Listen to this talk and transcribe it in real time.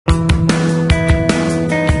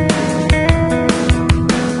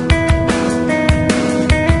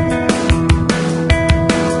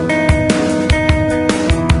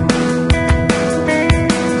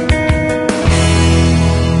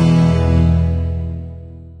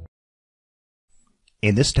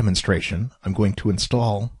In this demonstration, I'm going to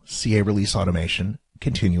install CA Release Automation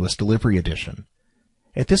Continuous Delivery Edition.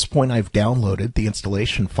 At this point, I've downloaded the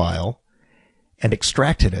installation file and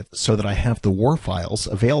extracted it so that I have the WAR files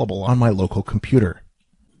available on my local computer.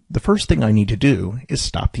 The first thing I need to do is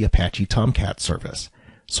stop the Apache Tomcat service.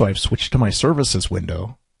 So I've switched to my services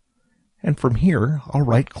window, and from here I'll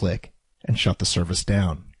right-click and shut the service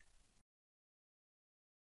down.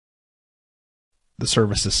 The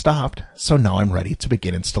service is stopped, so now I'm ready to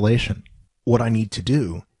begin installation. What I need to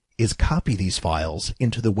do is copy these files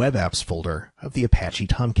into the Web Apps folder of the Apache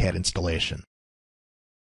Tomcat installation.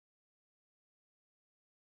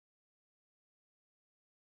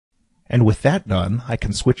 And with that done, I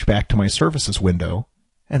can switch back to my services window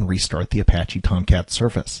and restart the Apache Tomcat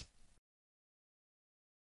service.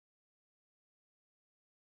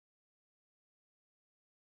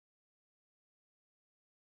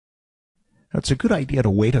 Now, it's a good idea to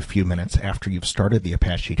wait a few minutes after you've started the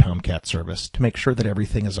Apache Tomcat service to make sure that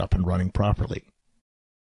everything is up and running properly.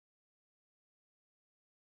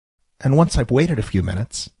 And once I've waited a few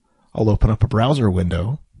minutes, I'll open up a browser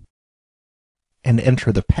window and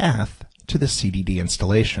enter the path to the CDD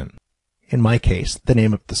installation. In my case, the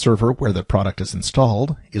name of the server where the product is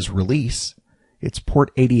installed is release, it's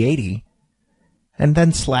port 8080, and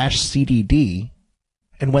then /cdd,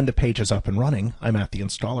 and when the page is up and running, I'm at the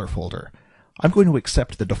installer folder. I'm going to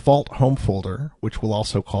accept the default home folder, which we'll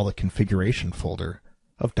also call the configuration folder,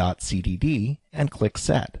 of .cdd, and click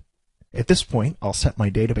Set. At this point, I'll set my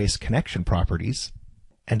database connection properties,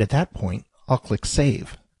 and at that point, I'll click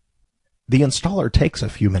Save. The installer takes a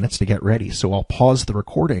few minutes to get ready, so I'll pause the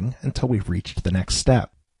recording until we've reached the next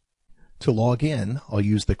step. To log in, I'll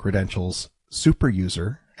use the credentials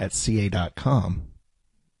superuser@ca.com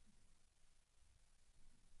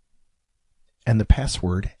and the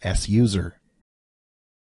password suser.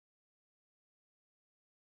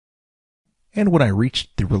 And when I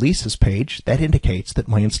reached the releases page, that indicates that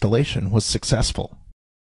my installation was successful.